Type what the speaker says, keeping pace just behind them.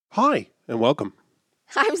Hi, and welcome.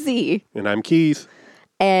 I'm Z. And I'm Keith.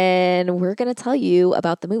 And we're going to tell you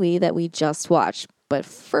about the movie that we just watched. But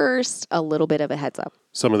first, a little bit of a heads up.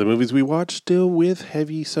 Some of the movies we watch deal with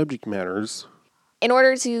heavy subject matters. In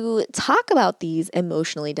order to talk about these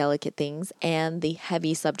emotionally delicate things and the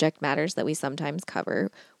heavy subject matters that we sometimes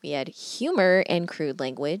cover, we add humor and crude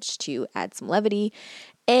language to add some levity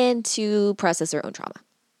and to process our own trauma.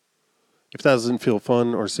 If that doesn't feel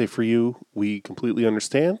fun or safe for you, we completely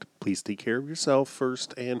understand. Please take care of yourself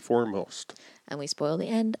first and foremost. And we spoil the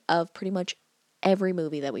end of pretty much every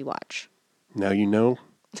movie that we watch. Now you know.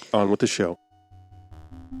 On with the show.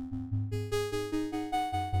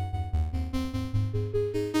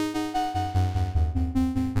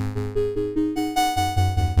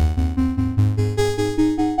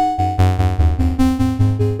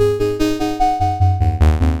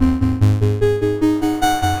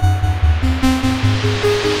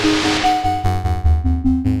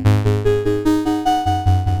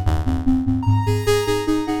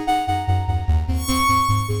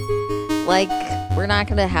 We're not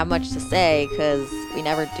going to have much to say because we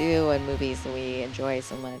never do in movies that we enjoy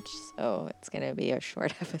so much. So it's going to be a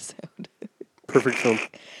short episode. Perfect film.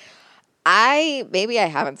 I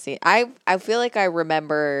haven't seen. I feel like I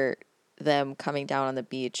remember them coming down on the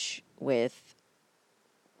beach with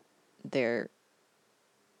their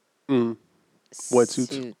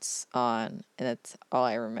wetsuits on, and that's all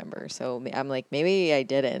I remember. So I'm like, maybe I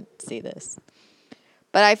didn't see this,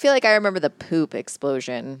 but I feel like I remember the poop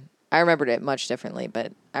explosion. I remembered it much differently,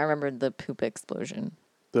 but I remembered the poop explosion.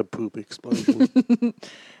 The poop explosion.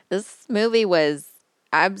 This movie was,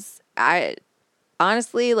 I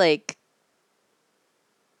honestly, like,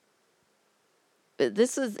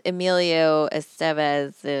 this was Emilio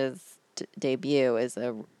Estevez's debut as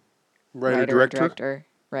a writer-director,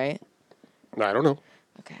 right? I don't know.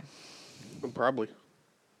 Okay. Probably.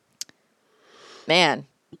 Man.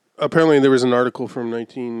 Apparently there was an article from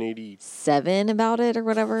 1987 about it or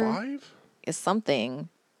whatever. 5? Is something.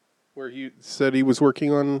 Where he said he was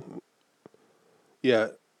working on,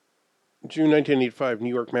 June 1985,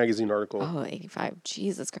 New York Magazine article. Oh, 85.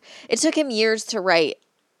 Jesus Christ. It took him years to write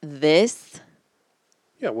this.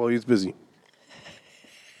 Yeah, well, he's busy.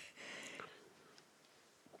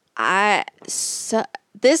 This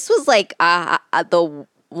was like the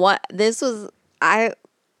one. This was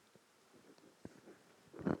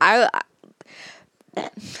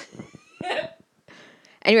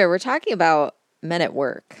Anyway, we're talking about Men at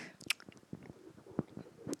Work.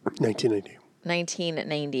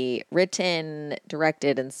 1990. Written,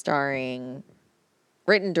 directed, and starring.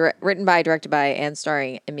 Written by, directed by, and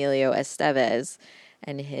starring Emilio Estevez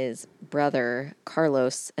and his brother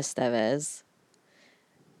Carlos Estevez.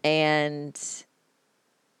 And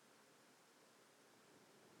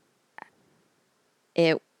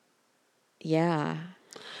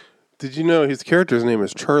Did you know his character's name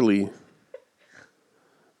is Charlie?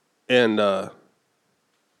 And, No,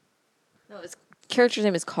 his character's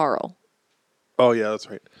name is Carl. Oh, yeah, that's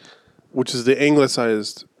right. Which is the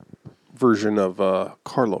anglicized version of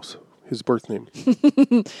Carlos, his birth name.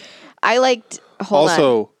 Hold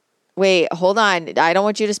on. Wait, hold on. I don't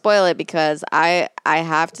want you to spoil it because I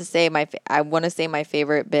have to say I want to say my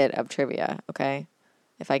favorite bit of trivia, okay?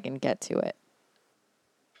 If I can get to it.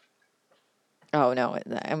 Oh no,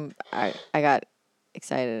 I got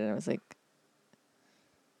excited and I was like,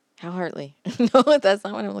 Hal Hartley. No, that's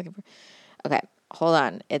not what I'm looking for. Okay, hold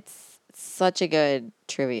on. It's such a good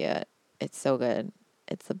trivia. It's so good.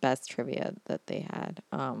 It's the best trivia that they had.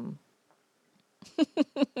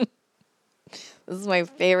 This is my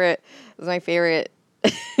favorite.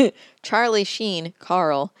 Charlie Sheen,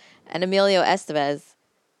 Carl, and Emilio Estevez,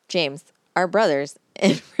 James, are brothers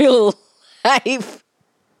in real life.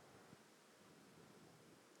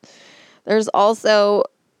 There's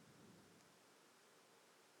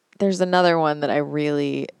another one that I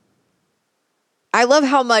love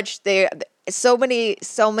how much so many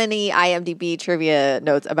IMDb trivia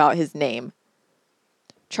notes about his name.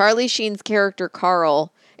 Charlie Sheen's character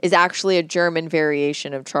Carl is actually a German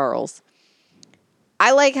variation of Charles.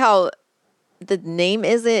 I like how the name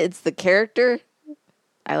it's the character.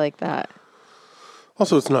 I like that.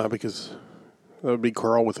 Also, it's not because that would be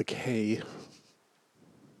Carl with a K.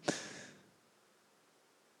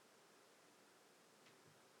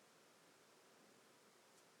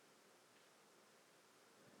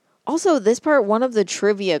 Also, this part, one of the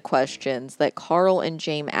trivia questions that Carl and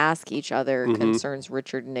James ask each other concerns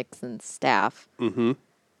Richard Nixon's staff. Mm-hmm.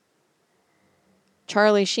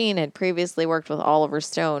 Charlie Sheen had previously worked with Oliver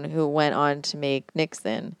Stone, who went on to make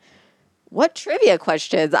Nixon. What trivia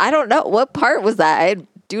questions? I don't know. What part was that? I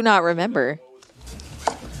do not remember.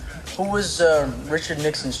 Who was Richard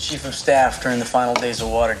Nixon's chief of staff during the final days of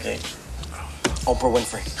Watergate? Oprah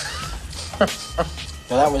Winfrey.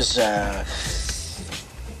 No, that was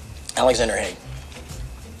Alexander Haig.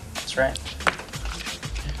 That's right.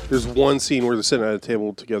 There's one scene where they're sitting at a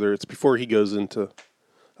table together. It's before he goes into,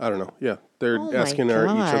 I don't know. Yeah, they're Oh my asking each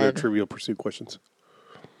other God. Trivial Pursuit questions.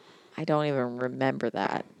 I don't even remember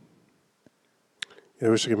that. Yeah, I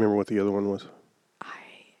wish I could remember what the other one was.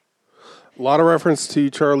 A lot of reference to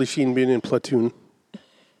Charlie Sheen being in Platoon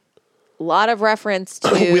A lot of reference to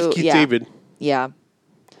with Keith David. Yeah.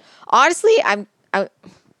 Honestly,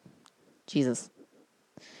 Jesus.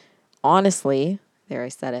 Honestly, there I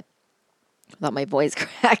said it without my voice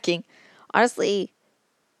cracking. Honestly,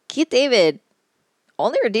 Keith David,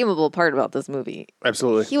 only redeemable part about this movie.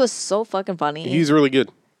 Absolutely. He was so fucking funny. He's really good.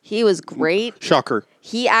 He was great. Shocker.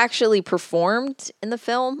 He actually performed in the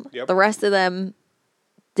film. Yep. The rest of them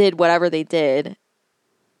did whatever they did.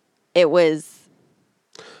 It was...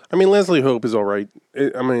 I mean, Leslie Hope is all right.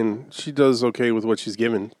 She does okay with what she's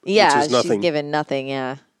given. Yeah, which is nothing. she's given nothing,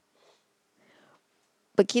 yeah.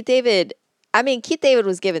 But Keith David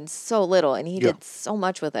was given so little, and he did so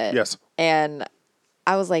much with it. Yes. And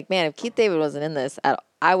I was like, man, if Keith David wasn't in this,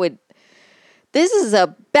 I would... This is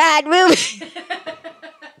a bad movie.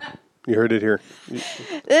 You heard it here.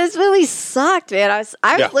 This movie sucked, man. I was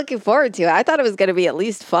Yeah. looking forward to it. I thought it was going to be at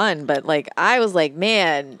least fun, but I was like,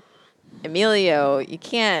 man, Emilio, you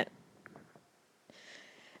can't.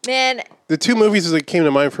 Man, The two movies that came to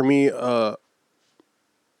mind for me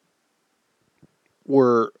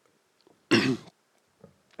were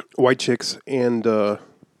White Chicks and I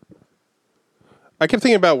kept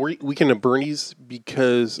thinking about Weekend at Bernie's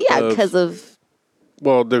because of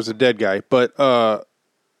well, there's a dead guy, but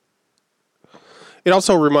it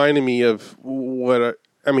also reminded me of what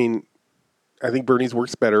I think Bernie's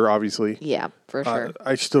works better, obviously. yeah, for sure.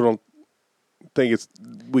 I still don't think it's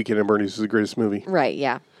Weekend at Bernie's is the greatest movie. Right,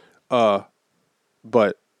 yeah.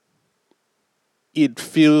 But it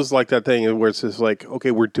feels like that thing where it's just like,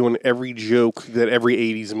 okay, we're doing every joke that every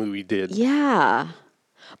 80s movie did. Yeah.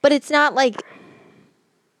 But it's not like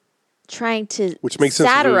trying to Which makes sense.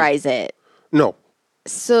 satirize it. No.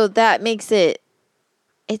 So that makes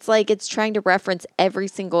it's like it's trying to reference every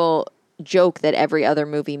single joke that every other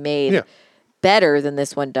movie made better than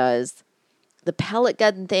this one does. The pellet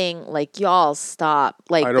gun thing, y'all stop.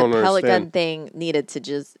 I don't the pellet gun understand. thing needed to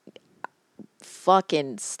just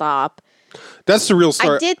fucking stop. That's the real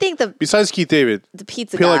star. I did think besides Keith David, the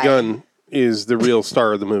pizza Pellet guy. Gun is the real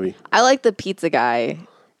star of the movie. I like the pizza guy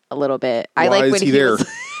a little bit. I Why like is when he there?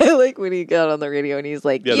 I like when he got on the radio and he's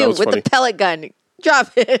like, Yeah, that "You was with funny. the pellet gun,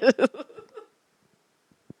 drop it."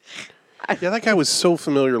 Yeah, that guy was so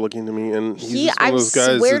familiar looking to me, and he's just one I of those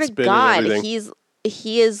guys swear that's to been in God, everything.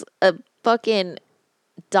 he is a fucking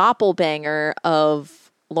doppelbanger of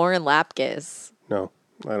Lauren Lapkus. No,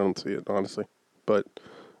 I don't see it, honestly. But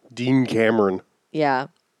Dean Cameron, Yeah.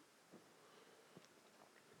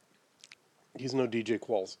 he's no DJ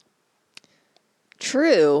Qualls.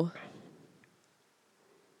 True.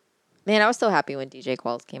 Man, I was so happy when DJ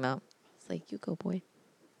Qualls came out. It's like, you go, boy.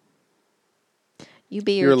 You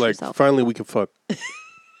be You're like, yourself. finally we can fuck.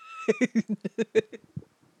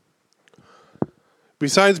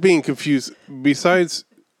 Besides being confused, besides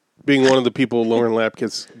being one of the people Lauren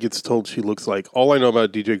Lapkus gets told she looks like, all I know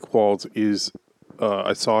about DJ Qualls is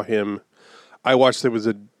I saw him. I watched, there was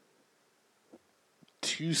a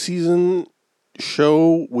 2-season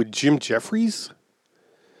show with Jim Jeffries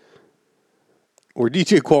where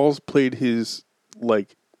DJ Qualls played his,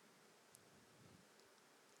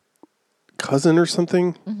 cousin or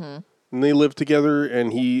something. Mm-hmm. And they lived together,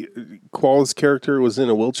 and Qualls' character was in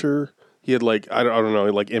a wheelchair. He had, I don't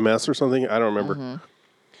know, MS or something. I don't remember. Mm-hmm.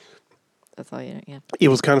 That's all you know, yeah. It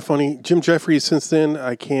was kind of funny. Jim Jeffries, since then,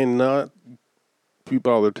 I cannot be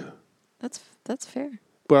bothered. That's fair.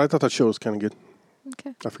 But I thought that show was kind of good.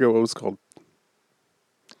 Okay. I forget what it was called.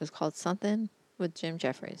 It was called something with Jim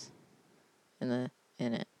Jeffries in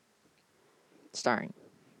it. Starring.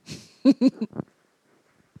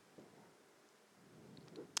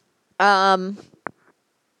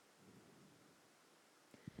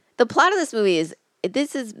 The plot of this movie is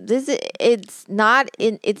it's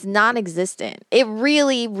non-existent. It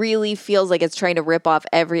really, really feels like it's trying to rip off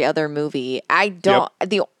every other movie. I'm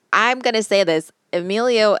gonna say this.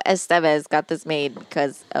 Emilio Estevez got this made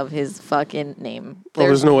because of his fucking name.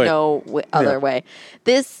 There's no way. Other way.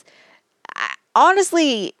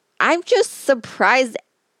 Honestly, I'm just surprised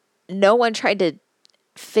no one tried to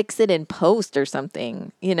fix it in post or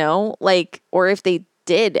something, or if they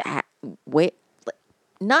did, wait,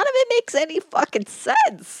 none of it makes any fucking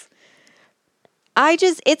sense.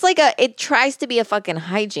 it's like it tries to be a fucking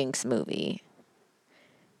hijinks movie.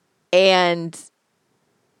 And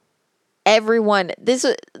everyone,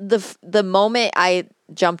 the moment I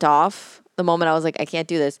jumped off, the moment I was like, I can't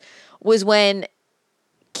do this, was when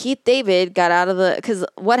Keith David got out of because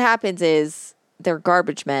what happens is they're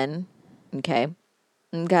garbage men. Okay.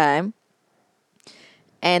 And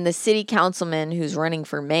the city councilman who's running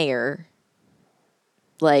for mayor,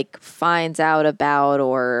 like, finds out about,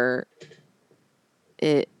 or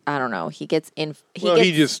I don't know. He gets in.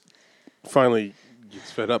 He just finally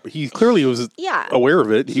gets fed up. He clearly was aware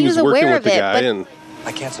of it. He was working with the guy. And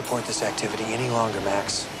I can't support this activity any longer,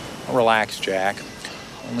 Max. Relax, Jack.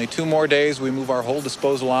 Only 2 more days, we move our whole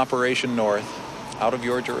disposal operation north, out of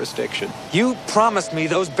your jurisdiction. You promised me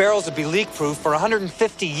those barrels would be leak-proof for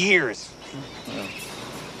 150 years.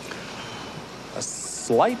 A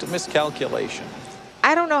slight miscalculation.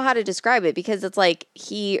 I don't know how to describe it because it's like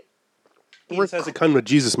he just has a come to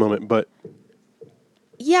Jesus moment, but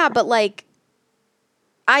yeah, but like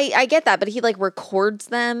I get that, but he like records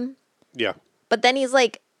them. Yeah. But then he's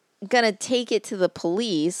like gonna take it to the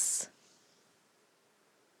police.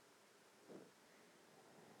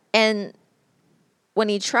 And when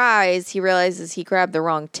he tries, he realizes he grabbed the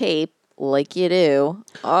wrong tape, like you do.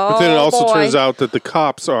 Oh, but then it also turns out that the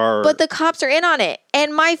cops are... But the cops are in on it.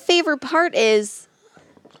 And my favorite part is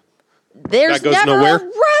there's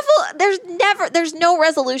no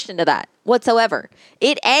resolution to that whatsoever.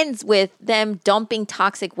 It ends with them dumping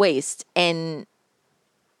toxic waste and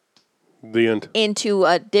the end into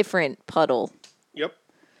a different puddle. Yep.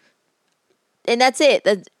 And that's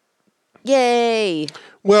it. Yay.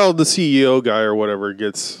 Well, the CEO guy or whatever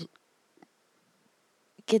gets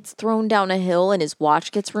thrown down a hill and his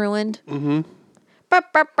watch gets ruined. Mm-hmm. That's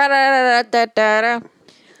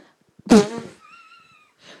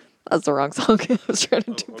the wrong song. I was trying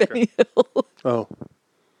to do Benny Hill. Oh.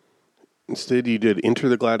 Instead, you did Enter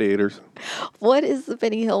the Gladiators. What is the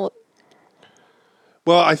Benny Hill?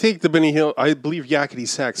 Well, I think the Benny Hill, I believe Yakety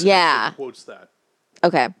Sax quotes that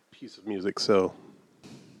piece of music, so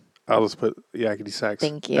I'll just put Yakety Sax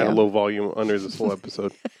Thank you. at a low volume under this whole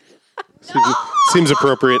episode. Seems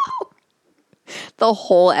appropriate. The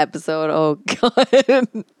whole episode. Oh, God.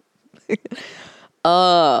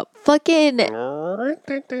 Fucking. Yeah,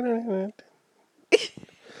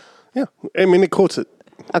 I mean, it quotes it.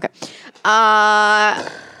 Okay.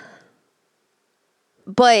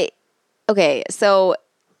 But, okay, so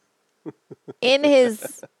in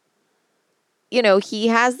his, he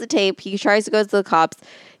has the tape. He tries to go to the cops.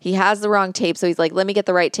 He has the wrong tape, so he's like, let me get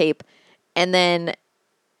the right tape. And then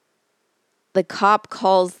the cop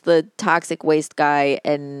calls the toxic waste guy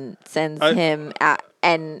and sends him at,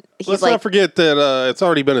 and he's let's not forget that it's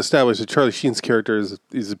already been established that Charlie Sheen's character is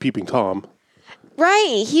a peeping Tom.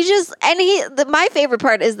 Right. My favorite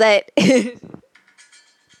part is that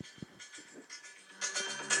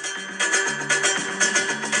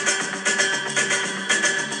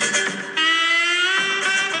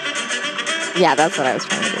yeah, that's what I was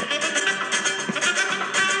trying to do.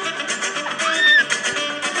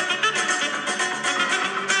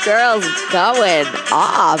 Girl's going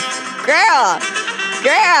off. Girl.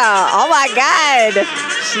 Oh my God.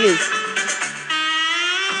 She is.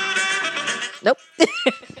 Nope.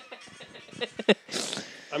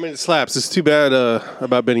 I mean, it slaps. It's too bad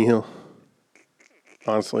about Benny Hill.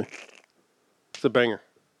 Honestly. It's a banger.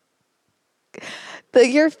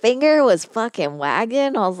 Your finger was fucking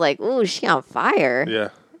wagging. I was like, ooh, she on fire. Yeah.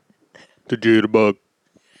 The jitterbug.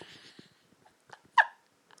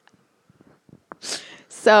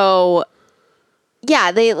 So,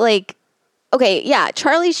 yeah, they like, okay, yeah,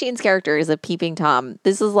 Charlie Sheen's character is a peeping Tom.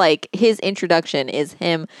 This is like, his introduction is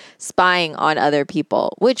him spying on other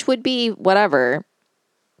people, which would be whatever.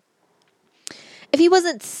 If he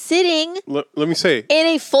wasn't sitting let me say, in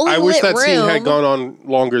a fully lit room. I wish that scene had gone on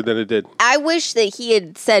longer than it did. I wish that he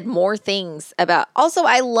had said more things about, also,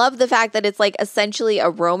 I love the fact that it's like essentially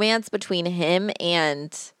a romance between him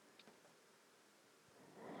and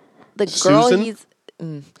the girl Susan?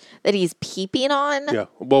 that he's peeping on. Yeah,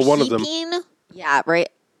 well, one of them. Yeah, right.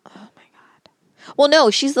 Oh my God. Well, no,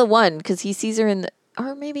 she's the one because he sees her in the,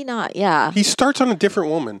 or maybe not. Yeah, he starts on a different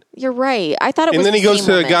woman. You're right. I thought it was. And then he goes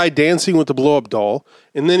to woman. a guy dancing with the blow up doll,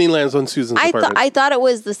 and then he lands on Susan's apartment. I thought it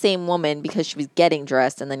was the same woman because she was getting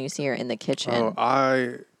dressed, and then you see her in the kitchen.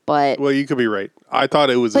 But well, you could be right. I thought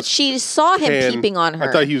it was. But she saw him peeping on her.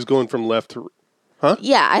 I thought he was going from left to. Huh?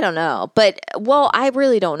 Yeah, I don't know, but I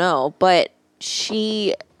really don't know, but.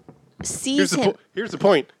 She sees him. Here's the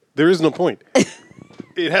point. There is no point.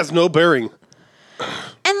 It has no bearing.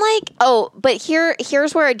 And but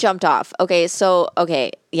here's where it jumped off. Okay,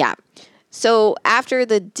 yeah. So after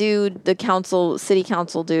the city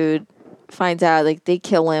council dude finds out, like, they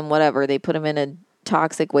kill him, whatever, they put him in a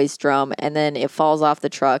toxic waste drum, and then it falls off the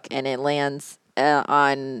truck and it lands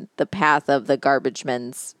on the path of the garbage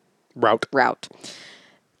men's route.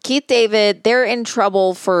 Keith David, they're in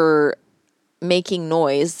trouble for making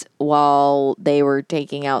noise while they were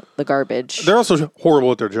taking out the garbage. They're also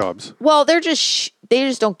horrible at their jobs. Well, they just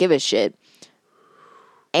don't give a shit.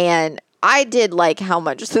 And I did like how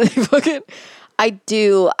much they fucking...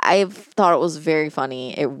 I've thought it was very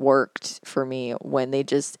funny. It worked for me when they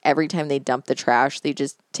just, every time they dump the trash, they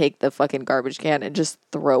just take the fucking garbage can and just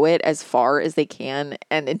throw it as far as they can,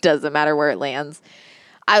 and it doesn't matter where it lands.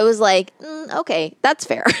 I was like, okay, that's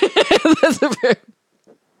fair. That's fair.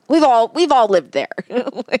 We've all lived there.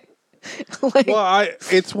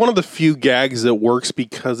 It's one of the few gags that works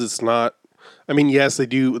because it's not. I mean, yes, they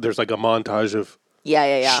do. There's like a montage of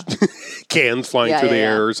cans flying through the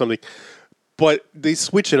air or something. But they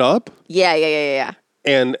switch it up. Yeah.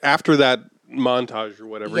 And after that montage or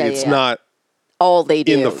whatever, it's not all they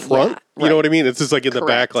do in the front. You know what I mean? It's just like in the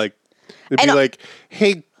back, like it'd be like,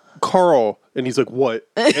 "Hey, Carl," and he's like, "What?"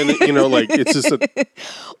 And like it's just a.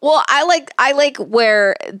 Well, I like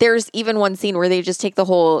where there's even one scene where they just take the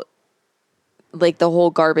whole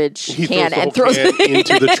garbage can and throws it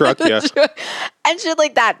into the truck, and shit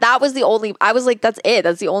like that. That was the only. I was like, that's it.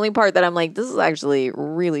 That's the only part that I'm like, this is actually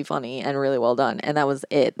really funny and really well done. And that was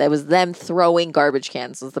it. That was them throwing garbage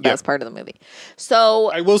cans was the best part of the movie.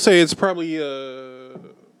 So I will say it's probably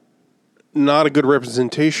not a good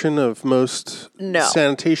representation of most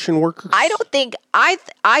sanitation workers. I don't think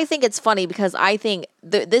I think it's funny because I think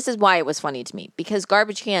this is why it was funny to me, because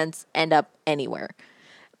garbage cans end up anywhere.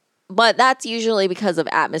 But that's usually because of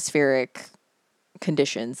atmospheric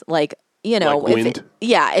conditions. Like, like wind.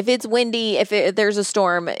 If it's windy, if there's a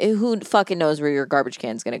storm, who fucking knows where your garbage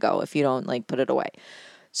can's going to go if you don't like put it away.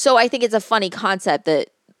 So I think it's a funny concept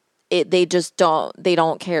that they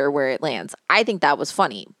don't care where it lands. I think that was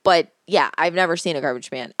funny. But yeah, I've never seen a garbage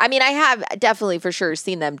man. I mean, I have definitely for sure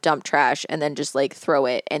seen them dump trash and then just like throw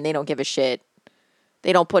it and they don't give a shit.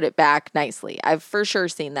 They don't put it back nicely. I've for sure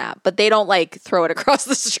seen that. But they don't like throw it across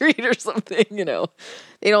the street or something,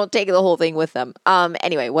 They don't take the whole thing with them.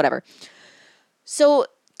 Anyway, whatever. So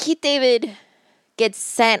Keith David gets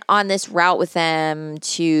sent on this route with them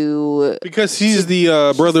because he's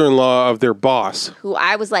the brother-in-law of their boss. Who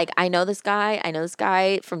I was like, I know this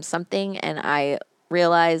guy from something, and I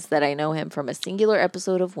realized that I know him from a singular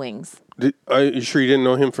episode of Wings. Are you sure you didn't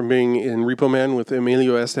know him from being in Repo Man with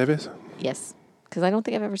Emilio Estevez? Yes. Because I don't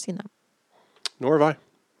think I've ever seen that. Nor have I.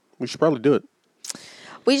 We should probably do it.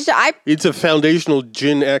 It's a foundational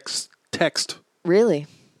Gen X text. Really?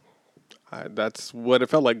 That's what it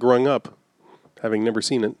felt like growing up, having never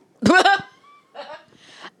seen it.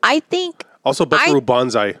 I think... Also, Buckaroo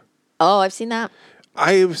Banzai. Oh, I've seen that.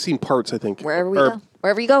 I have seen parts, I think.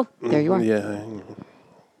 Wherever you go, there you are. Yeah.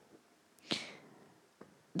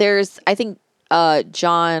 There's, I think,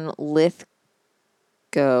 John Lithgow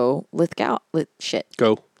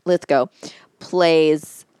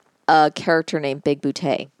plays a character named Big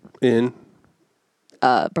Boutte in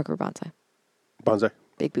Buckaroo Banzai.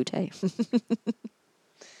 Big Boutte.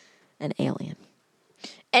 An alien.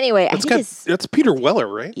 Anyway, that's Peter Weller,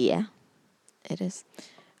 right? Yeah, it is.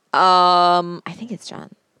 I think it's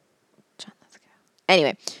John Lithgow.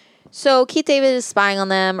 Anyway, so Keith David is spying on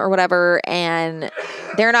them or whatever, and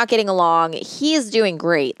they're not getting along. He's doing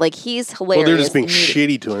great. Like, he's hilarious. Well, they're just being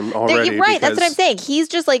shitty to him already. Right, that's what I'm saying. He's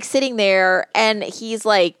just, like, sitting there, and he's,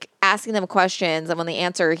 like, asking them questions, and when they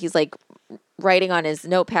answer, he's, like, writing on his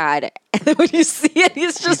notepad, and then when you see it,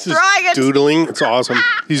 he's just drawing it. Doodling. It's awesome.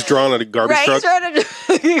 He's drawing at a garbage truck. He's drawing at a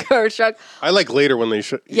garbage truck. I like later when they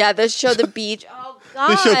show... Yeah, they show the beach. Oh, God.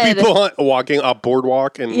 They show people walking up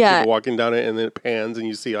boardwalk and people walking down it, and then it pans, and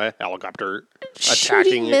you see a helicopter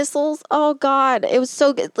attacking missiles. Oh, God. It was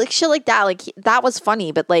so good. Like, shit like that. Like, that was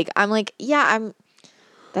funny, but, like, I'm like,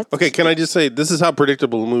 that's... Okay, can I just say, this is how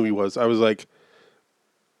predictable the movie was. I was like,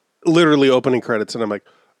 literally opening credits, and I'm like,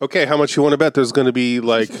 okay, how much you want to bet there's going to be,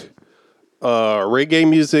 like, reggae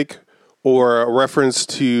music or a reference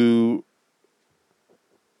to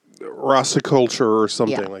Rasta culture or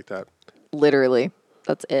something like that? Literally.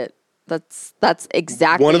 That's it. That's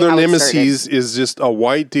exactly one of their how nemesis is just a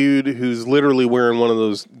white dude who's literally wearing one of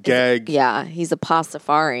those gag. Yeah, he's a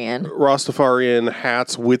Rastafarian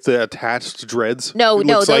hats with the attached dreads. No,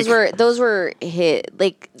 those were hit.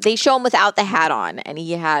 Like, they show him without the hat on, and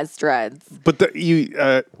he has dreads. But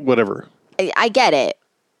whatever. I get it,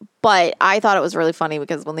 but I thought it was really funny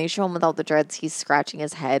because when they show him without the dreads, he's scratching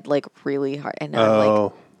his head like really hard, and I'm like,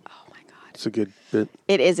 oh my God. It's a good bit.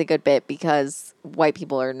 It is a good bit because white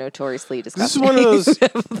people are notoriously This is disgusting. one of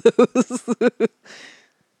those.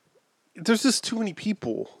 There's just too many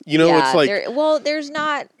people. You know, it's like. There's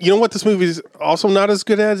not. You know what this movie is also not as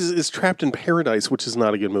good at is Trapped in Paradise, which is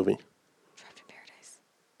not a good movie. Trapped in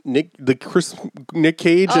Paradise. Nick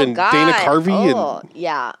Cage and God. Dana Carvey and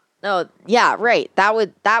yeah. No, yeah, right. That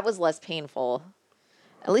was less painful.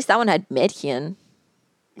 At least that one had Midhian.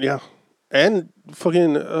 yeah, and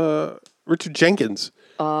fucking Richard Jenkins.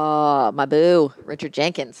 Oh, my boo, Richard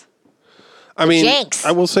Jenkins. I mean, Jenks.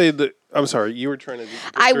 I will say that. I'm sorry, you were trying to.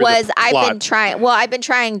 I've been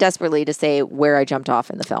trying desperately to say where I jumped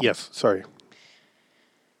off in the film. Yes, sorry.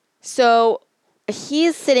 So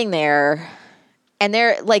he's sitting there, and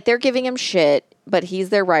they're giving him shit, but he's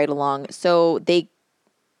their ride along. So they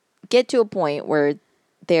get to a point where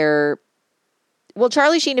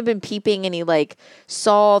Charlie Sheen had been peeping, and he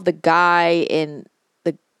saw the guy in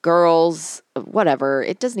the girls, whatever.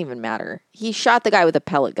 It doesn't even matter. He shot the guy with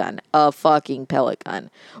a fucking pellet gun,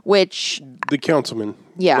 which The councilman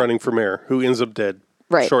running for mayor who ends up dead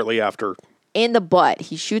shortly after. In the butt.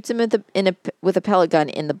 He shoots him with a pellet gun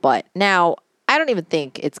in the butt. Now, I don't even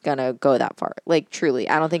think it's gonna go that far. Truly,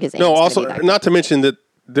 I don't think his aim's No, also gonna be that not to mention that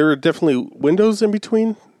there are definitely windows in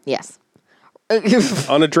between. Yes.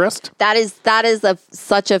 Unaddressed. That is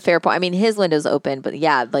such a fair point. I mean, his window's open, but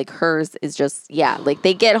yeah, hers is just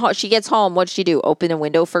she gets home. What'd she do? Open a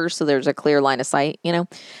window first, so there's a clear line of sight. You know.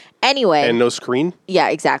 Anyway, And no screen. yeah,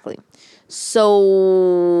 exactly.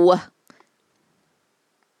 So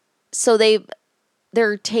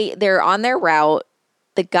they're on their route.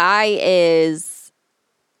 The guy is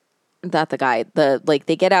not the guy.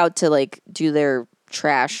 They get out to do their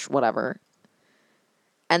trash, whatever.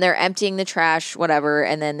 And they're emptying the trash, whatever,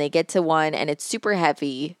 and then they get to one, and it's super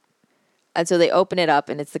heavy, and so they open it up,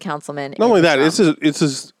 and it's the councilman. Not only that, it's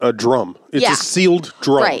a drum. It's a sealed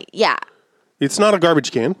drum. Right? Yeah. It's not a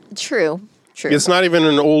garbage can. True. It's not even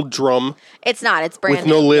an old drum It's not. It's brand with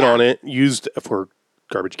new. no lid Yeah. on it, used for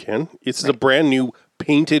garbage can. It's a brand new,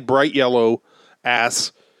 painted bright yellow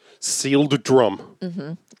ass sealed drum.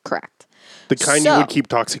 Correct. The kind you would keep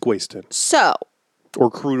toxic waste in, So or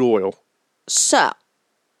crude oil.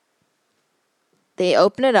 They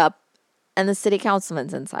open it up, and the city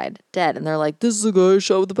councilman's inside, dead. And they're like, "This is a guy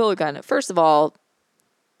shot with a pellet gun." First of all,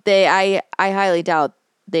 I highly doubt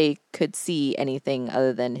they could see anything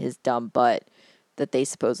other than his dumb butt that they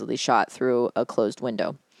supposedly shot through a closed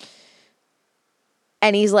window.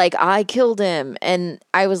 And he's like, "I killed him," and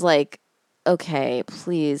I was like, "Okay,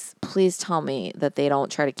 please tell me that they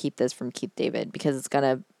don't try to keep this from Keith David, because it's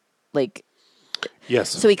gonna Yes.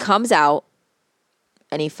 So he comes out,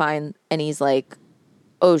 and he's like,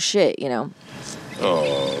 "Oh shit," you know.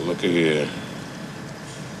 Oh, look at here.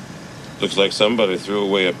 Looks like somebody threw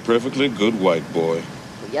away a perfectly good white boy.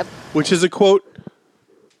 Yep. Which is a quote.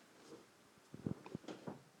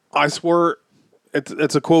 I swear,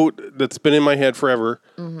 it's a quote that's been in my head forever.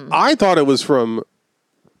 Mm-hmm. I thought it was from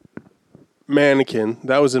Mannequin.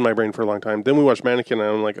 That was in my brain for a long time. Then we watched Mannequin, and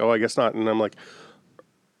I'm like, oh, I guess not. And I'm like,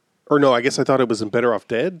 or no, I guess I thought it was in Better Off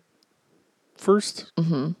Dead first.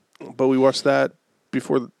 Mm-hmm. But we watched that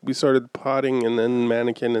before we started potting, and then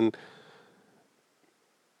Mannequin. And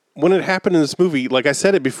when it happened in this movie, I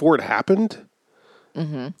said it before it happened.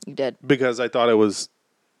 Mm-hmm. You did. Because I thought it was,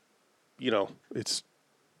 it's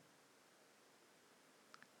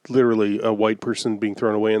literally a white person being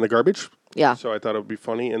thrown away in the garbage. Yeah. So I thought it would be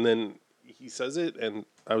funny. And then he says it, and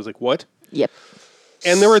I was like, what? Yep.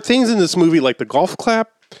 And there were things in this movie, like the golf clap,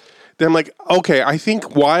 that I'm like, okay, I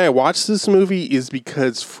think why I watched this movie is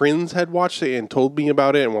because friends had watched it and told me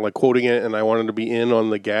about it and were quoting it, and I wanted to be in on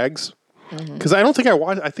the gags. Because I don't think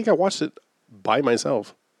I think I watched it by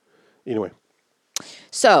myself. Anyway.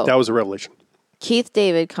 So that was a revelation. Keith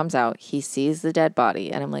David comes out. He sees the dead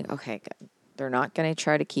body. And I'm like, okay, good. They're not going to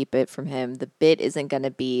try to keep it from him. The bit isn't going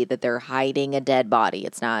to be that they're hiding a dead body.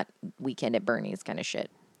 It's not Weekend at Bernie's kind of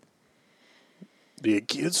shit. It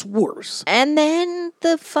gets worse. And then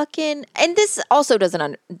and this also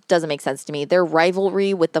doesn't make sense to me. Their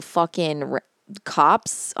rivalry with the fucking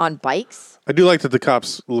cops on bikes. I do like that the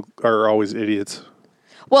cops are always idiots.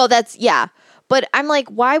 Well, yeah. But I'm like,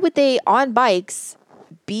 why would they, on bikes,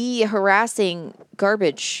 be harassing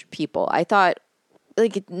garbage people? I thought,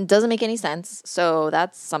 it doesn't make any sense. So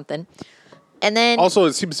that's something. And then... Also,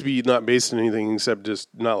 it seems to be not based on anything except just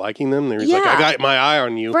not liking them. They're like, I got my eye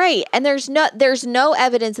on you. Right. And there's no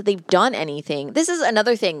evidence that they've done anything. This is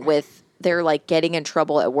another thing with their, getting in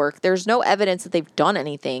trouble at work. There's no evidence that they've done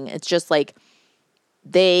anything. It's just,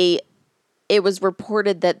 it was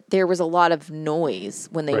reported that there was a lot of noise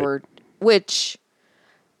when they were... Which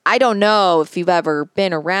I don't know if you've ever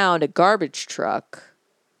been around a garbage truck,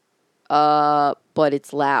 but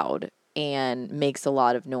it's loud and makes a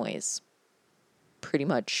lot of noise. Pretty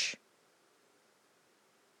much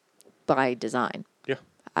by design. Yeah.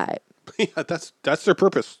 I Yeah, that's their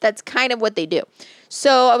purpose. That's kind of what they do.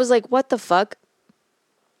 So I was like, what the fuck?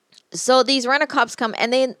 So these rent-a-cops come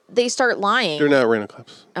and they start lying. They're not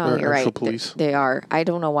rent-a-cops. Oh, They're you're actual right. police. They are. I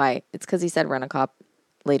don't know why. It's because he said rent-a-cop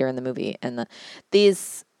later in the movie. And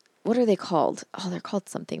these, what are they called? Oh, they're called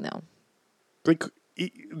something though. Like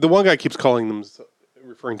the one guy keeps calling them,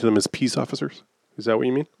 referring to them as peace officers. Is that what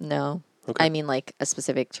you mean? No. Okay. I mean like a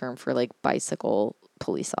specific term for like bicycle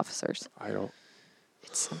police officers. I don't.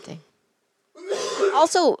 It's something.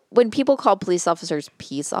 Also, when people call police officers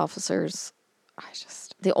peace officers,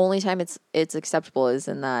 the only time it's acceptable is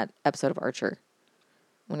in that episode of Archer.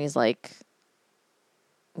 When he's like,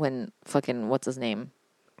 when fucking, what's his name?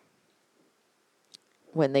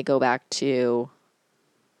 When they go back to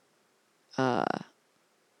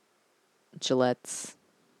Gillette's.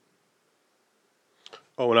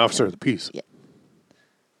 Oh, an officer of the peace. Yeah.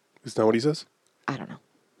 Isn't that what he says? I don't know.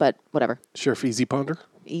 But whatever. Sheriff Easy Ponder?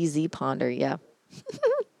 Easy Ponder, yeah.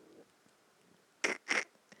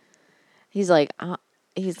 He's like, I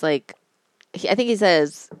think he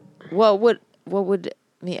says, what would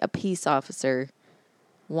a peace officer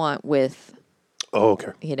want with, Oh,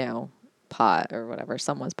 okay. pot or whatever,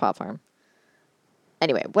 someone's pot farm.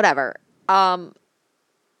 Anyway, whatever. Yeah.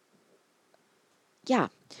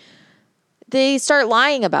 They start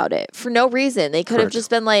lying about it for no reason. They could have Correct. just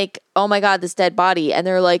been like, oh my God, this dead body. And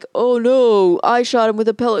they're like, oh no, I shot him with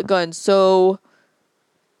a pellet gun. So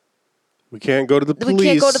We can't go to the police. we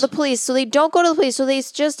can't go to the police. So they don't go to the police. So they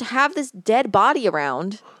just have this dead body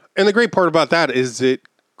around. And the great part about that is it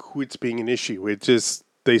quits being an issue. It just,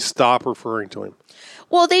 they stop referring to him.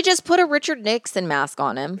 Well, they just put a Richard Nixon mask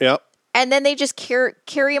on him. Yep. And then they just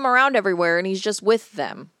carry him around everywhere and he's just with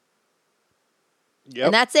them. Yep.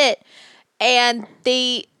 And that's it. And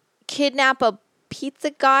they kidnap a pizza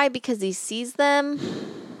guy because he sees them.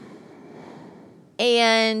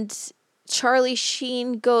 And Charlie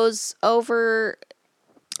Sheen goes over.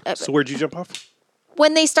 So where'd you jump off?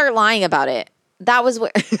 When they start lying about it. That was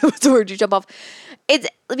where where'd you jump off? It's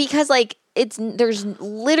because there's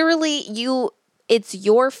literally it's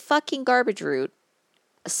your fucking garbage route.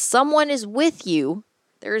 Someone is with you.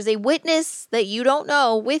 There is a witness that you don't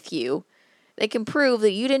know with you. They can prove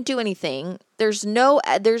that you didn't do anything. There's no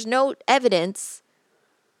evidence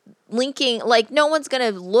linking. Like no one's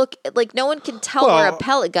gonna look. Like no one can tell where a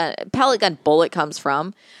pellet gun bullet comes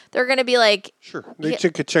from. They're gonna be like, sure, they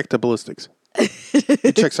could check the ballistics.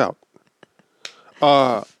 It checks out.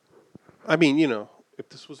 I mean, if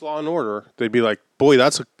this was Law and Order, they'd be like, boy,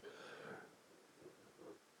 that's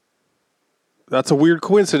a weird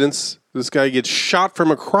coincidence. This guy gets shot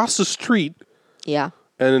from across the street. yeah.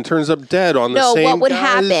 And it turns up dead on the same what would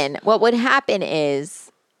guy's happen? What would happen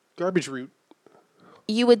is garbage route.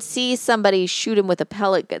 you would see somebody shoot him with a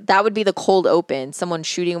pellet gun. That would be the cold open. Someone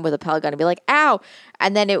shooting him with a pellet gun and be like, ow.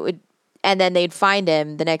 And then they'd find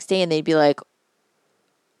him the next day and they'd be like,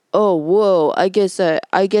 oh, whoa, I guess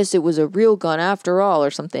it was a real gun after all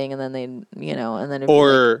or something. And then and then it'd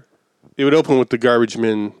Or it would open with the garbage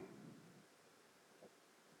men.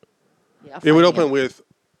 It would open with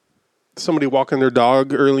somebody walking their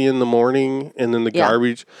dog early in the morning, and then the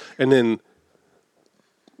garbage, and then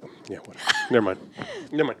whatever. Never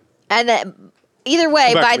mind. And then either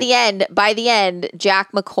way, by the end,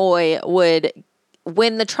 Jack McCoy would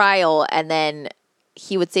win the trial, and then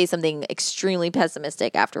he would say something extremely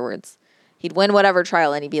pessimistic afterwards. He'd win whatever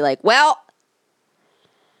trial, and he'd be like, "Well,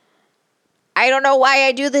 I don't know why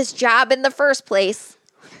I do this job in the first place."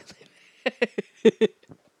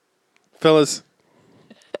 Fellas,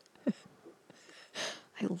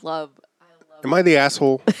 I love. am I the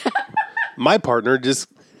asshole? My partner just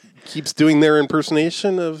keeps doing their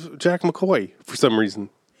impersonation of Jack McCoy for some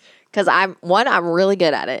reason. Because I'm really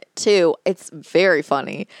good at it. 2, it's very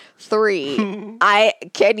funny. 3,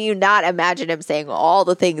 can you not imagine him saying all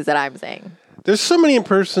the things that I'm saying? There's so many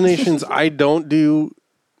impersonations I don't do.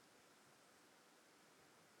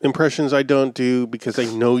 Impressions I don't do because I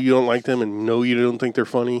know you don't like them and know you don't think they're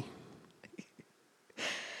funny.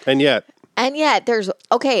 And yet there's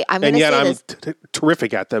okay. I'm going to say I'm this.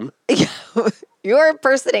 terrific at them. Your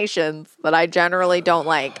impersonations that I generally don't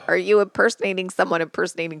like are you impersonating someone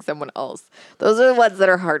else. Those are the ones that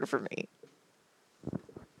are hard for me.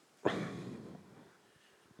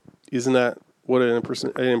 Isn't that what an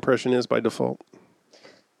impression is by default?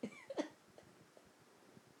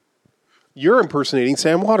 You're impersonating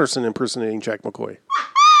Sam Waterston, impersonating Jack McCoy.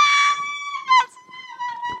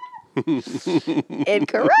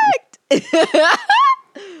 Incorrect.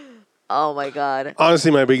 Oh my God.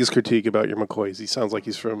 Honestly, my biggest critique about your McCoy is he sounds like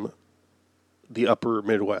he's from the upper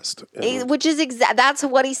Midwest. Which is that's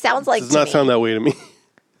what he sounds like. Does not sound that way to me.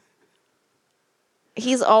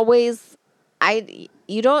 He's always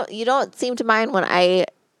you don't seem to mind when I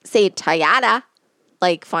say Toyota,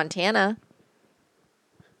 like Fontana.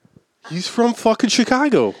 He's from fucking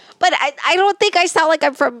Chicago. But I don't think I sound like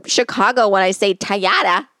I'm from Chicago when I say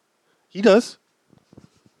Toyota. He does.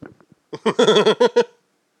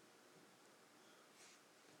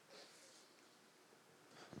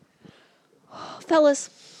 Fellas,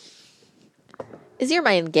 is your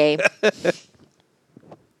mind gay?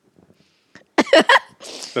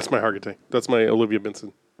 That's my heart attack. That's my Olivia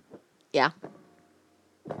Benson. Yeah.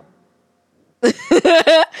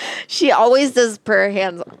 She always does prayer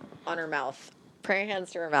hands on her mouth. Prayer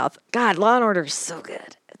hands to her mouth. God, Law and Order is so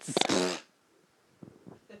good.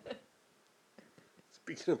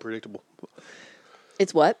 Speaking of predictable.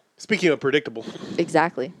 It's what? Speaking of predictable.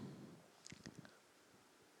 Exactly.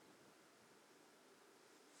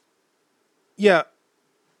 Yeah.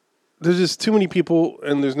 There's just too many people,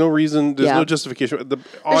 and there's no reason. There's no justification. Honestly,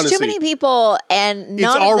 there's too many people, and none it's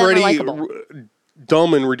of them are already likable.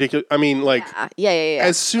 Dumb and ridiculous. I mean, like, yeah.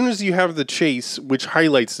 as soon as you have the chase, which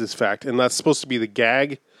highlights this fact, and that's supposed to be the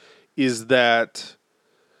gag, is that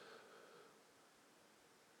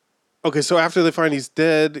okay? So after they find he's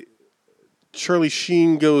dead, Charlie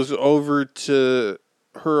Sheen goes over to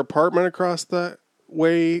her apartment across that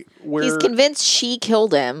way, where he's convinced she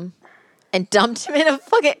killed him and dumped him in a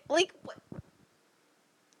fucking like. What?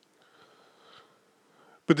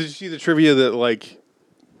 But did you see the trivia that like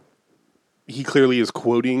he clearly is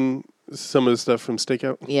quoting some of the stuff from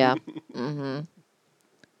Stakeout? Yeah. Mm-hmm.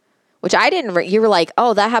 Which I didn't. You were like,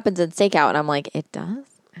 "Oh, that happens in Stakeout," and I'm like, "It does."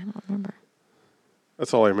 I don't remember.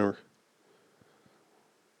 That's all I remember.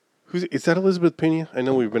 Is that Elizabeth Pena? I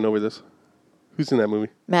know we've been over this. Who's in that movie?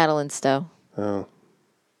 Madeline Stowe. Oh.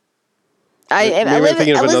 Maybe I'm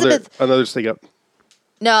thinking of another Stakeout.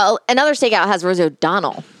 No, another Stakeout has Rosie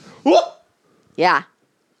O'Donnell. What? Yeah.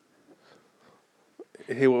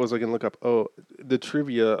 Hey, what was I going to look up? Oh, the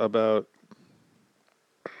trivia about...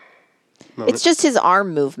 No, It's just his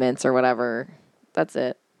arm movements or whatever. That's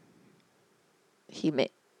it. He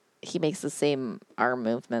makes the same arm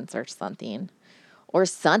movements or something. Or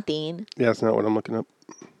something. Yeah, that's not what I'm looking up.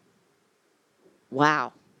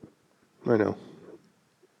 Wow. I know.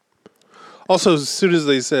 Also, as soon as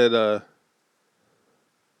they said, I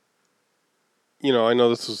know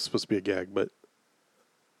this was supposed to be a gag, but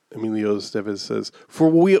Emilio Estevez says, for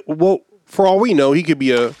all we know, he could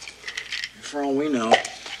be a... For all we know,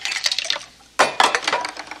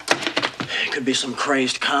 he could be some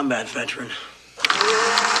crazed combat veteran.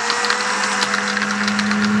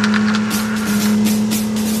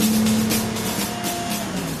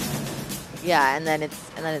 Yeah, and then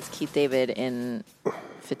it's Keith David in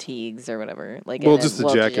fatigues or whatever, like Well, in just the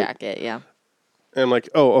welter jacket. Yeah, And like,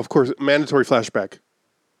 oh, of course, mandatory flashback.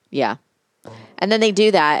 yeah, and then they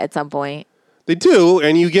do that at some point. They do,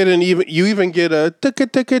 and you even get a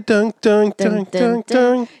dunk dunk dunk dunk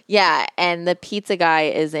dunk. Yeah, and the pizza guy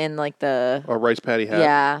is in like the A rice patty hat.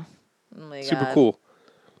 yeah, oh my Super God. cool.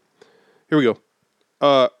 Here we go.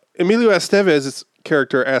 Emilio Estevez's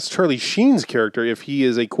character asks Charlie Sheen's character if he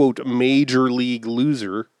is a, quote, major league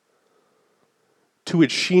loser, to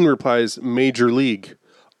which Sheen replies, Major League.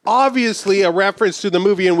 Obviously a reference to the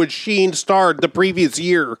movie in which Sheen starred the previous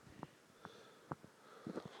year.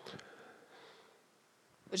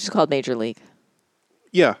 Which is called Major League.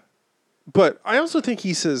 Yeah. But I also think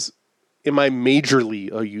he says, am I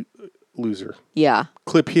majorly a loser? Yeah.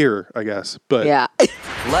 Clip here, I guess. But Yeah.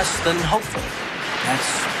 Less than hopeful. That's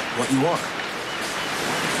what you are.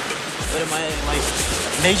 But am I like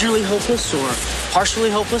majorly hopeless or partially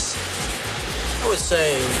hopeless? I would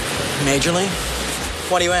say majorly.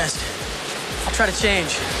 Why do you ask? I'll try to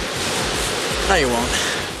change. No, you won't.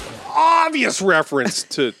 obvious reference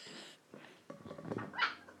to...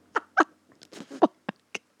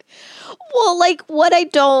 Well, like what I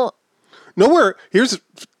don't. Nowhere in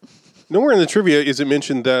the trivia is it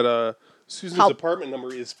mentioned that Susan's apartment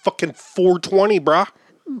number is fucking 420, brah.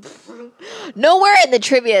 Nowhere in the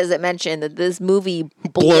trivia is it mentioned that this movie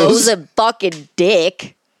blows a fucking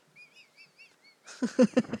dick.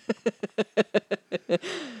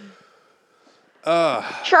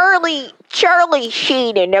 Charlie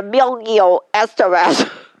Sheen and Emilio Estevez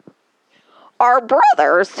are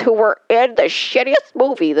brothers who were in the shittiest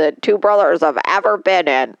movie the two brothers have ever been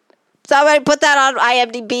in. Somebody put that on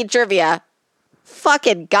IMDb trivia.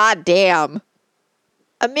 Fucking goddamn.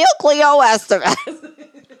 Emilio Estevez.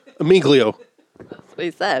 Amiglio. That's what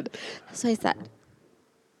he said. That's what he said.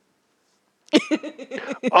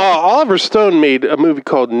 Oliver Stone made a movie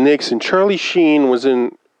called Nix, and Charlie Sheen was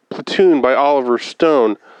in Platoon by Oliver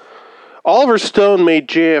Stone. Oliver Stone made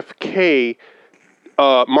JFK.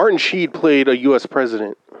 Martin Sheen played a U.S.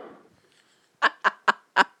 president.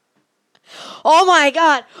 Oh my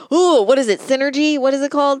God. Ooh, what is it? Synergy? What is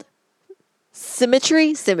it called?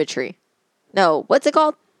 Symmetry? Symmetry. No, what's it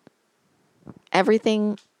called?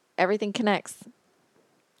 Everything connects.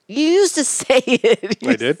 You used to say it.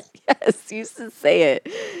 I did? Yes, you used to say it.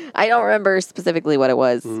 I don't remember specifically what it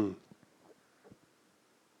was.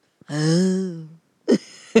 Oh.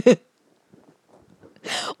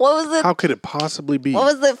 What was it? How could it possibly be? What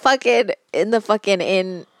was the fucking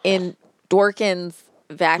in Dorkin's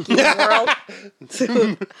vacuum world?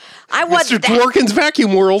 I want Mr. that. Dworkin's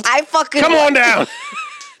Vacuum World. Come on down.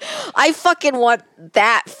 I fucking want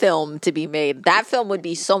that film to be made. That film would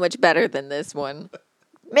be so much better than this one.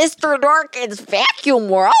 Mr. Dorkin's Vacuum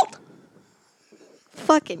World.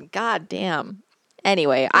 Fucking goddamn.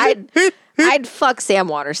 Anyway, I'd fuck Sam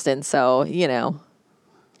Waterston, so, you know.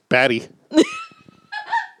 Batty.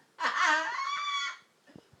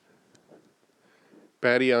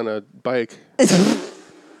 Batty on a bike.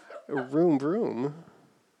 Vroom, vroom.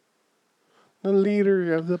 The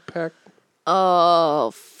leader of the pack.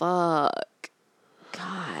 Oh, fuck.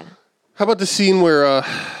 God. How about the scene where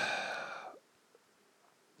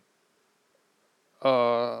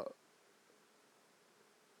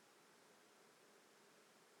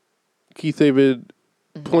Keith David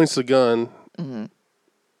points the gun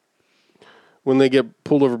when they get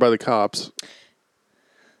pulled over by the cops,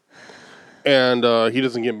 and he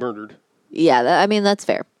doesn't get murdered. Yeah, that's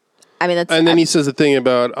fair. And then he says the thing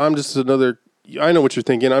about, I know what you're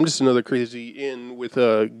thinking. I'm just another crazy in with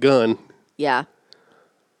a gun. Yeah.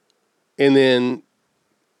 And then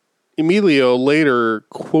Emilio later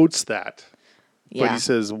quotes that. Yeah. But he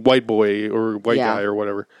says white boy or white Yeah. guy or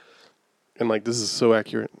whatever. And like, this is so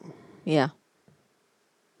accurate. Yeah.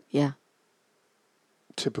 Yeah.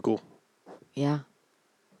 Typical. Yeah.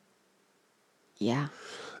 Yeah.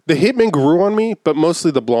 The hitman grew on me, but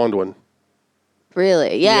mostly the blonde one.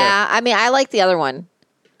 Really? Yeah. Yeah. I mean, I like the other one.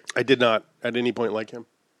 I did not at any point like him.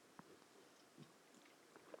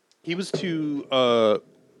 He was too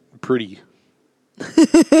pretty.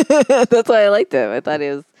 That's why I liked him.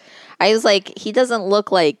 I was like, he doesn't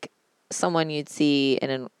look like someone you'd see in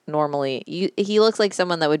a normally. He looks like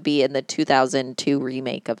someone that would be in the 2002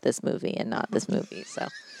 remake of this movie and not this movie. So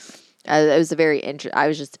it was a very I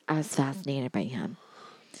was fascinated by him.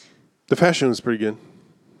 The fashion was pretty good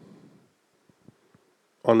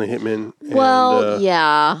on the hitman. Well,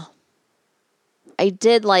 yeah. I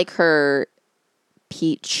did like her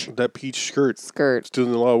peach that peach skirt. skirt. It's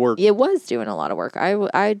doing a lot of work. It was doing a lot of work.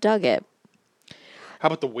 I dug it. How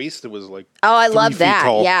about the waist that was like Oh, I 3 love feet that.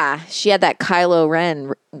 tall? Yeah. She had that Kylo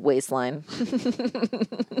Ren waistline.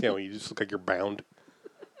 Yeah, when you just look like you're bound.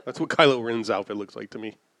 That's what Kylo Ren's outfit looks like to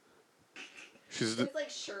me. She's like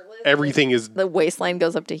shirtless. everything is The waistline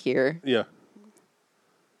goes up to here. yeah.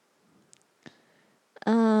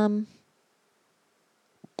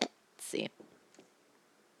 Let's see.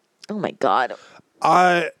 Oh my God.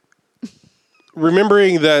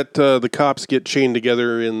 Remembering that the cops get chained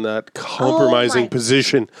together in that compromising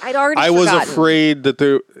position, I'd already I was forgotten. afraid that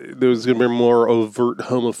there was going to be more overt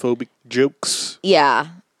homophobic jokes Yeah.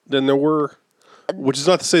 than there were, which is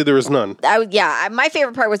not to say there was none. My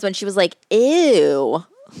favorite part was when she was like, ew.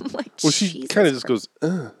 I'm like, Well, she Jesus kind of just Christ.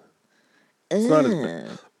 goes, It's not as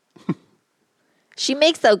bad. She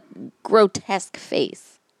makes a grotesque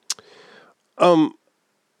face. But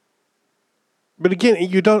again,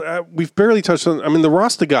 you don't. We've barely touched on. I mean, the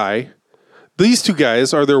Rasta guy. These two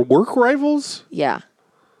guys are their work rivals. Yeah.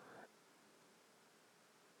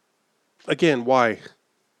 Again, why?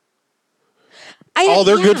 All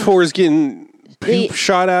they're good for is getting poop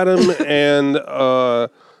shot at them, and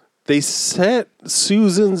they set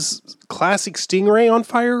Susan's classic Stingray on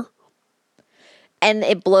fire, and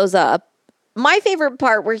it blows up. My favorite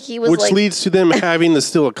part where he was which like, leads to them having to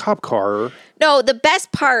steal a cop car. No, the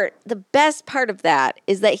best part of that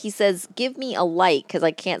is that he says, "Give me a light because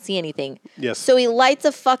I can't see anything." Yes. So he lights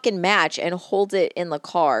a fucking match and holds it in the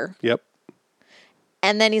car. Yep.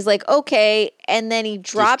 And then he's like, "Okay," and then he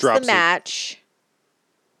drops the drops it. match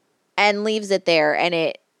and leaves it there, and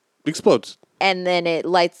it Explodes. and then it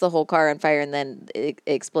lights the whole car on fire, and then it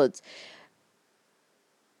explodes.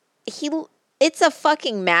 It's a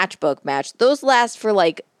fucking matchbook match. Those last for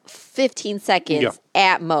like 15 seconds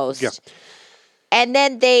at most. Yeah. And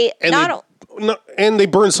then they and they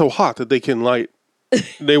burn so hot that they can light.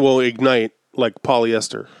 They will ignite like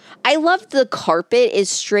polyester. I love the carpet is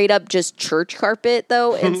straight up just church carpet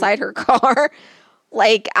though inside her car.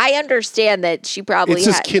 Like I understand that she probably it's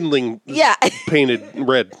just kindling painted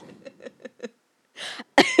red.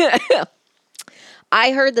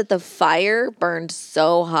 I heard that the fire burned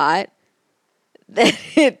so hot that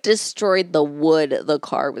it destroyed the wood the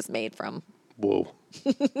car was made from. Whoa.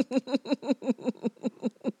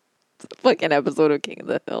 Fucking episode of King of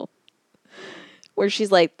the Hill. Where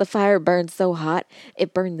she's like, the fire burned so hot,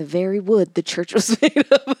 it burned the very wood the church was made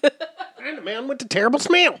of. And a man with a terrible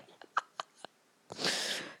smell.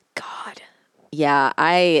 God. Yeah,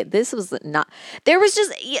 this was not, there was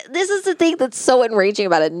just, this is the thing that's so enraging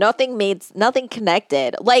about it. Nothing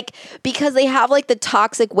connected. Like, because they have like the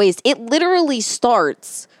toxic waste. It literally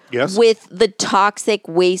starts with the toxic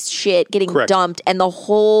waste shit getting dumped and the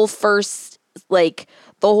whole first, like,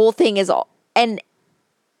 the whole thing is all, and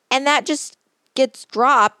that just gets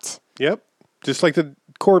dropped. Yep. Just like the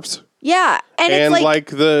corpse. Yeah. And it's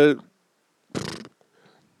like their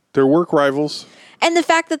work rivals. And the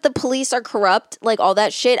fact that the police are corrupt, like all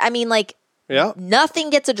that shit. I mean, like,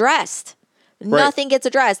 nothing gets addressed. Nothing gets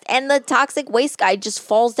addressed. And the toxic waste guy just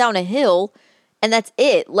falls down a hill and that's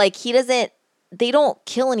it. Like, they don't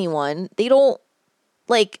kill anyone. They don't,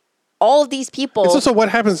 like, all of these people. It's also what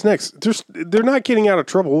happens next. They're not getting out of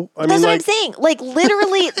trouble. That's what I'm saying. Like,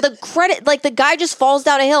 literally, the guy just falls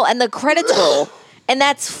down a hill and the credits roll. And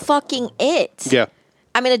that's fucking it. Yeah.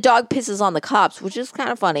 I mean, a dog pisses on the cops, which is kind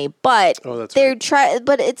of funny, but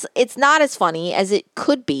but it's not as funny as it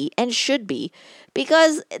could be and should be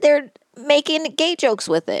because they're making gay jokes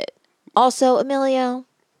with it. Also, Emilio,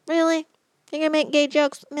 really? You're gonna make gay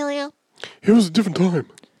jokes, Emilio? It was a different time.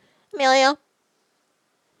 Emilio,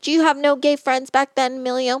 do you have no gay friends back then,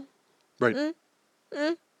 Emilio? Right.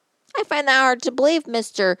 I find that hard to believe,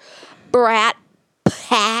 Mr. Brat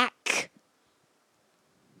Pack.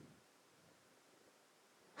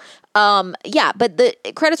 Yeah, but the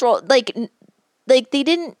credits roll, like they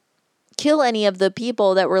didn't kill any of the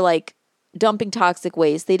people that were like dumping toxic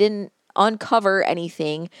waste. They didn't uncover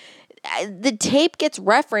anything. The tape gets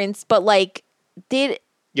referenced, but like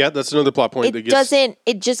yeah, that's another plot point.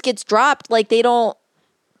 It just gets dropped. Like they don't,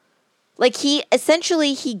 like he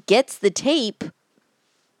gets the tape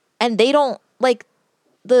and they don't, like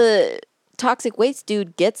the toxic waste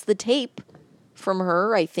dude gets the tape from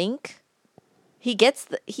her, I think. He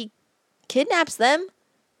kidnaps them.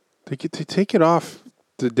 They take it off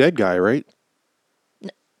the dead guy, right?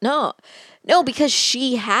 No, because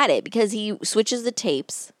she had it, because he switches the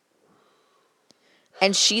tapes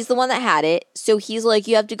and she's the one that had it. So he's like,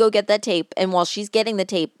 you have to go get that tape. And while she's getting the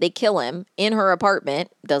tape, they kill him in her apartment.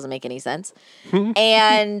 Doesn't make any sense.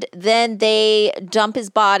 And then they dump his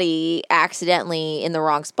body accidentally in the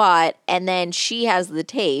wrong spot. And then she has the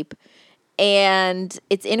tape and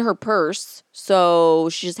it's in her purse. So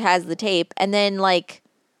she just has the tape. And then like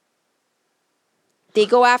they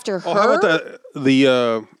go after her. How about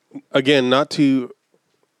the again,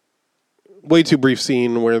 way too brief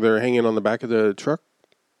scene where they're hanging on the back of the truck?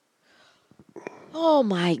 Oh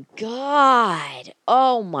my God.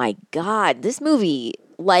 This movie,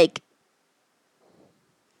 like,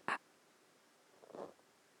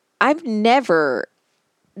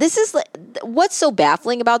 this is like, what's so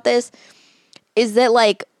baffling about this is that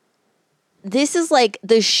like, this is like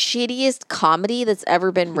the shittiest comedy that's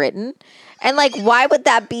ever been written. And like, why would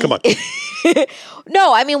that be? Come on.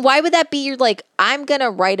 No, I mean, why would that be? You're like, I'm going to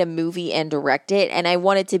write a movie and direct it, and I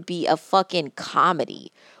want it to be a fucking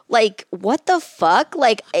comedy. Like, what the fuck?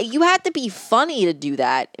 Like, you had to be funny to do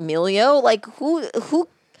that, Emilio. Like, who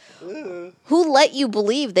let you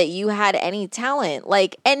believe that you had any talent?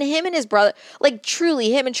 Like, and him and his brother, like,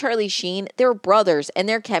 truly, him and Charlie Sheen, they're brothers, and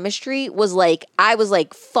their chemistry was like, I was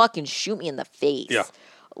like, fucking shoot me in the face. Yeah.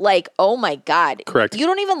 Like, oh my God. Correct. You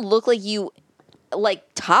don't even look like you, like,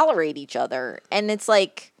 tolerate each other. And it's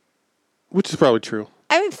like, which is probably true.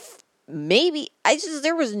 I mean, maybe.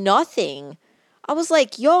 There was nothing. I was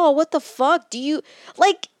like, yo, what the fuck? Do you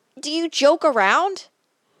joke around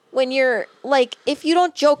when you're, like, if you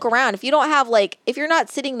don't joke around, if you don't have, like, if you're not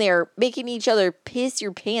sitting there making each other piss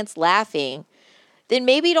your pants laughing, then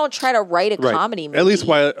maybe don't try to write a comedy movie. At least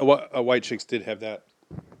White Chicks did have that.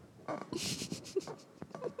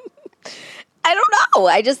 I don't know.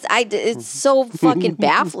 It's so fucking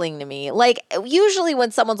baffling to me. Like, usually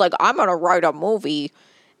when someone's like, I'm going to write a movie,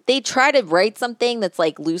 they try to write something that's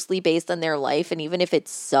like loosely based on their life. And even if it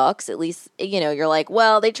sucks, at least, you know, you're like,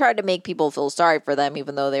 well, they tried to make people feel sorry for them,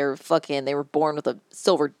 even though they were born with a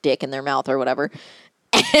silver dick in their mouth or whatever.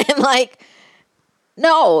 And like,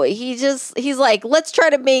 No, he's like, let's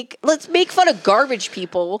make fun of garbage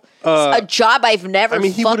people. A job I've never. I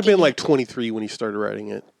mean, he would have been fucking- like 23 when he started writing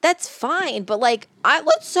it. That's fine, but like,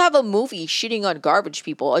 let's have a movie shitting on garbage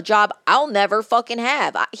people. A job I'll never fucking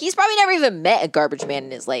have. He's probably never even met a garbage man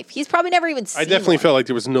in his life. He's probably never even seen I definitely one. felt like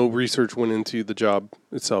there was no research went into the job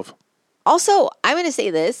itself. Also, I'm going to say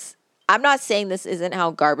this. I'm not saying this isn't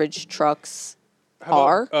how garbage trucks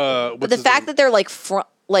are, but the fact that they're like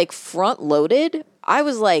front loaded, I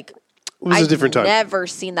was like, it was a different time. Never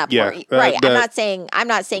seen that Yeah, part. Right. I'm not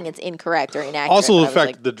saying it's incorrect or inaccurate. Also, but the I was fact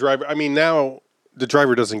like, that the driver. I mean, now the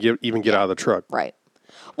driver doesn't even get out of the truck. right.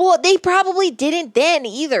 Well, they probably didn't then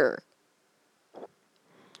either.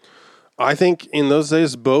 I think in those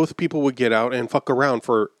days, both people would get out and fuck around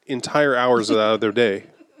for entire hours out of their day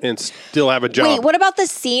and still have a job. Wait, what about the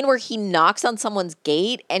scene where he knocks on someone's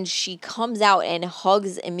gate and she comes out and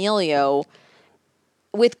hugs Emilio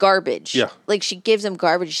with garbage? Yeah. Like she gives him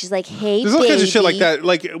garbage. She's like, "Hey, There's all kinds of shit like baby." that.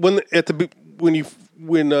 Like when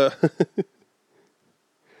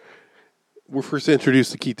we're first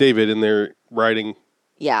introduced to Keith David and they're riding,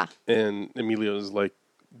 Yeah. and Emilio's like,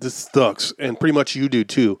 "This sucks," and pretty much you do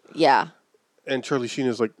too. Yeah. And Charlie Sheen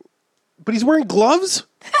is like, "But he's wearing gloves."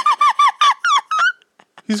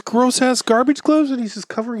 He's gross ass garbage gloves, and he's just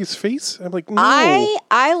covering his face. I'm like, no.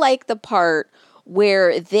 I like the part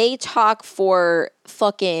where they talk for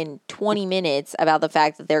fucking 20 minutes about the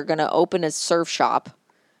fact that they're going to open a surf shop.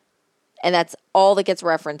 And that's all that gets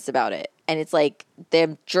referenced about it. And it's like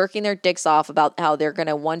them jerking their dicks off about how they're going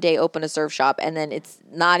to one day open a surf shop. And then it's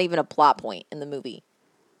not even a plot point in the movie.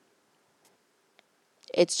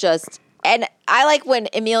 It's just... And I like when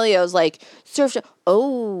Emilio's like, surf shop,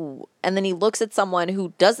 oh. And then he looks at someone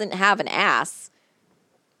who doesn't have an ass.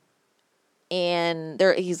 And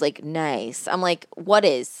he's like, nice. I'm like, what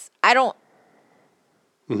is? I don't...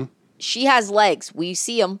 Mm-hmm. She has legs. We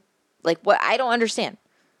see them. Like, what? I don't understand.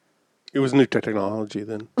 It was new technology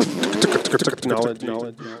then. Technology.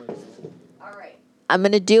 All right. I'm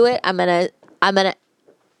going to do it. I'm going to...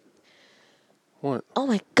 What? Oh,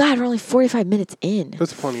 my God. We're only 45 minutes in.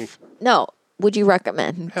 That's funny. No. Would you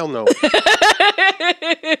recommend? Hell no.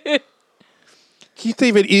 Keith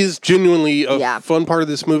David is genuinely a fun part of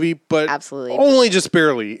this movie, but absolutely only just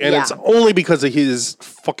barely. And it's only because of his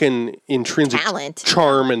fucking intrinsic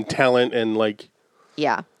charm and talent and like...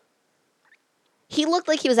 Yeah. He looked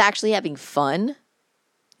like he was actually having fun.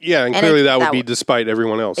 Yeah, and clearly that would be despite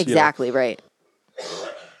everyone else. Exactly, right.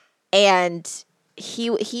 And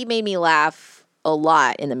he made me laugh a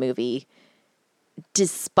lot in the movie,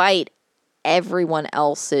 despite everyone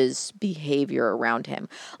else's behavior around him.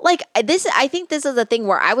 Like this, I think this is a thing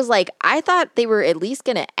where I was like, I thought they were at least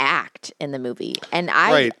going to act in the movie, and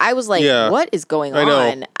I was like, what is going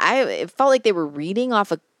on? It felt like they were reading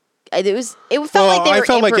off a. It felt like they were. I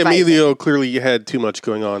felt like improvising. Emilio clearly had too much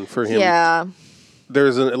going on for him. Yeah.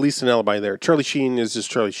 There's at least an alibi there. Charlie Sheen is just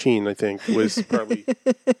Charlie Sheen, I think, was probably,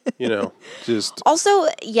 just also,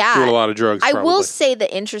 doing a lot of drugs. I will say the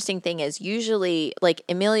interesting thing is usually, like,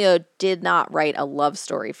 Emilio did not write a love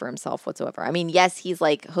story for himself whatsoever. I mean, yes, he's,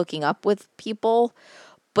 like, hooking up with people,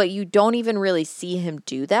 but you don't even really see him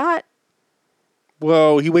do that.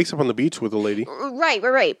 Well, he wakes up on the beach with a lady.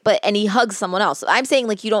 Right. And he hugs someone else. I'm saying,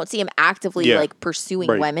 like, you don't see him actively, like, pursuing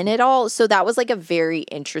women at all. So that was, like, a very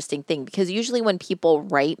interesting thing. Because usually when people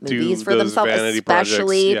write movies for themselves,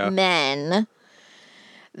 especially men,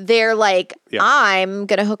 they're like, I'm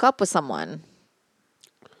going to hook up with someone.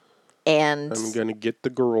 And I'm going to get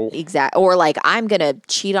the girl. Exactly. Or, like, I'm going to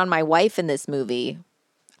cheat on my wife in this movie.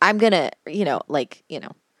 I'm going to,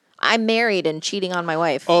 I'm married and cheating on my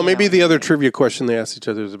wife. Oh, maybe the other trivia question they asked each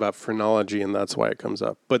other is about phrenology, and that's why it comes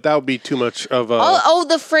up. But that would be too much of a... Oh,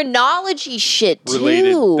 the phrenology shit,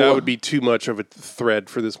 related. Too. That would be too much of a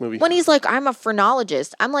thread for this movie. When he's like, I'm a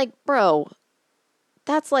phrenologist, I'm like, bro,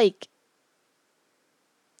 that's like...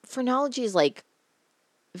 Phrenology is, like,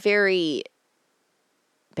 very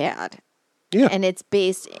bad. Yeah. And it's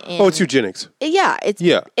based in... Oh, it's eugenics. Yeah.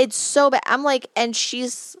 It's so bad. I'm like, and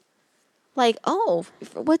she's... Like, oh,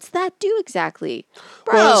 what's that do exactly?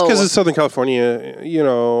 Bro. Well, it's because it's Southern California.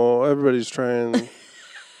 Everybody's trying.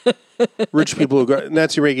 Rich people who go.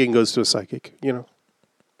 Nancy Reagan goes to a psychic,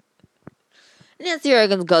 Nancy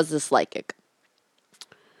Reagan goes to psychic.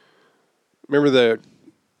 Remember the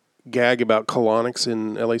gag about colonics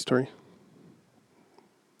in LA Story?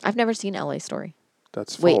 I've never seen LA Story.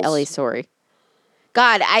 That's false. Wait, LA Story.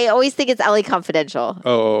 God, I always think it's LA Confidential.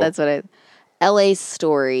 Oh. That's what I... LA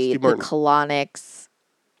Story, Steve the Martin. colonics.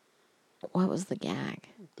 What was the gag?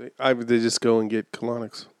 They just go and get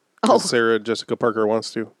colonics. Oh. Sarah Jessica Parker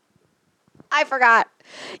wants to. I forgot.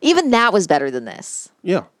 Even that was better than this.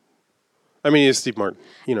 Yeah. I mean, it's Steve Martin.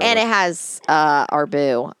 You know. And it has our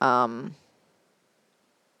boo.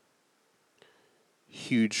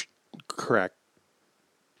 Huge crack.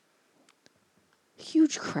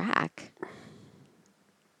 Huge crack.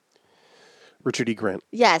 Richard E. Grant.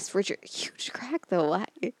 Yes, Richard. Huge crack, though. Why?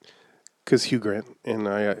 Because Hugh Grant and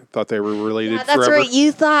I thought they were related Yeah, that's forever. right.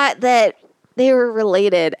 You thought that they were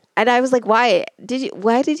related. And I was like, why?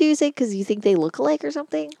 Why did you say because you think they look alike or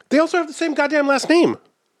something? They also have the same goddamn last name.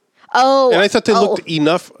 Oh. And I thought they looked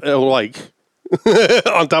enough alike.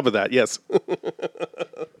 On top of that, yes.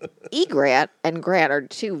 E. Grant and Grant are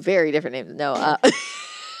two very different names. No.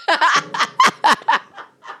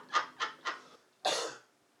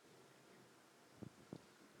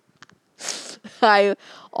 I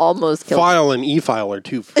almost killed File and e-file are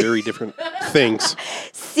two very different things.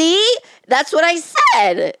 See? That's what I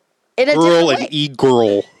said. In a Earl different way. and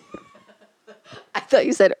e-girl. I thought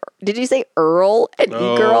you said, did you say Earl and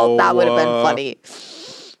No, E-girl? That would have been funny.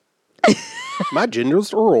 My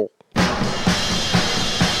gender's Earl.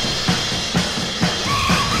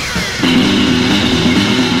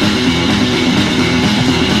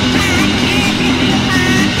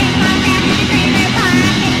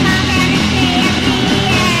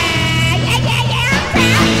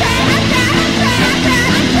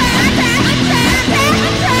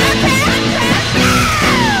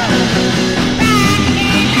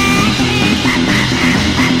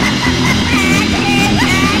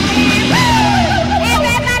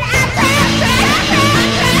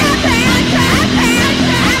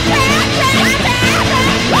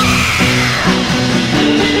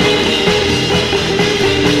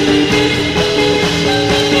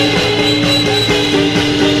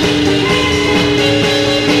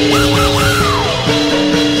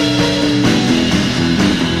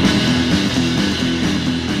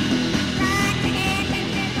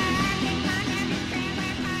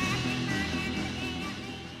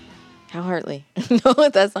 How Hartley? No,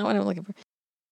 that's not what I'm looking for.